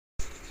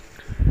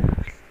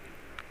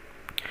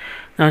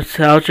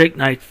Nostalgic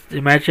Nights, the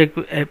magic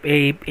of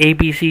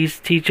ABC's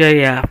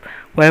TGIF.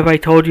 What have I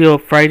told you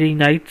of Friday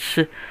nights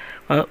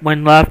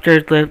when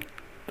laughter lit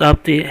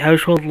up the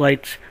household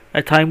lights?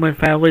 A time when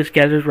families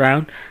gathered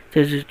round.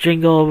 There's a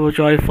jingle of a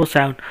joyful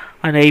sound.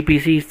 On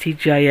ABC's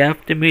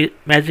TGIF, the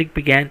magic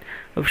began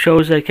of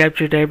shows that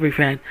captured every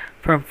fan,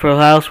 from Full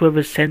House with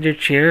its tender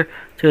cheer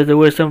to the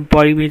wisdom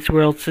Boy Meets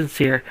World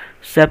sincere.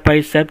 Step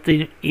by step,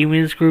 the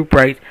evenings grew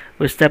bright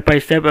with step by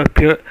step of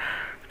pure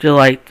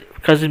delight.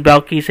 Cousin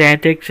Balky's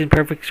antics and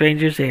perfect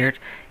strangers aired,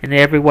 and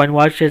everyone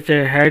watched as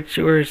their hearts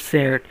were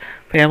snared.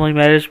 Family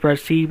Matters brought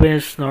Steve and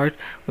his snort.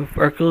 With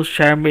Urkel's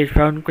charm it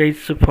found great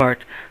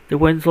support. The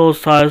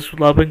Winslows taught us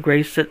love and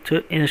grace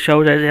in a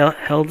show that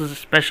held a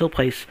special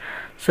place.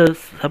 So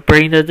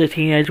Sabrina the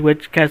Teenage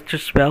Witch cast her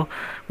spell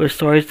with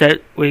stories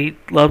that we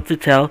love to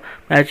tell.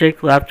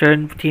 Magic, laughter,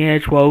 and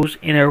teenage woes.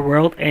 In our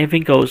world,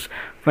 anything goes.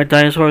 From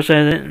dinosaurs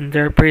and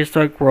their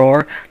prehistoric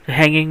roar to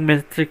hanging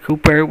Mr.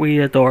 Cooper we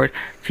adored.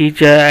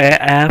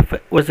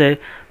 TGIF was a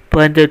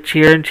blend of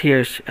cheer and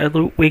tears, a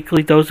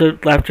weekly dose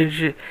of laughter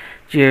and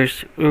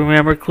jeers.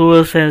 Remember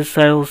Clueless and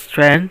Styles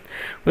Trend?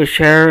 With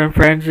Cher and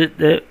friends,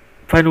 the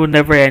fun would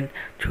never end.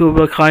 Two of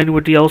a kind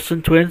with the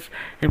Olsen twins,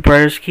 and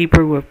Brothers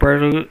Keeper with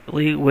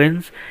Burley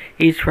Wins.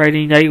 Each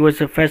Friday night was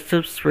a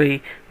festive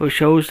spree, with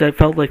shows that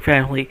felt like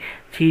family.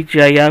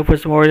 TGIF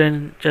was more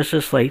than just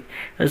a slate,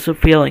 it was a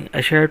feeling,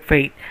 a shared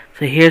fate.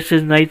 So here's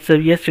the nights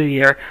of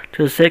yesteryear,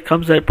 to the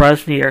sitcoms that brought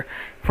us near.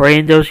 For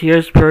in those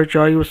years pure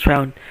joy was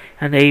found,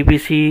 and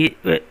ABC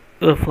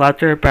with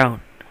laughter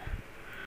abound.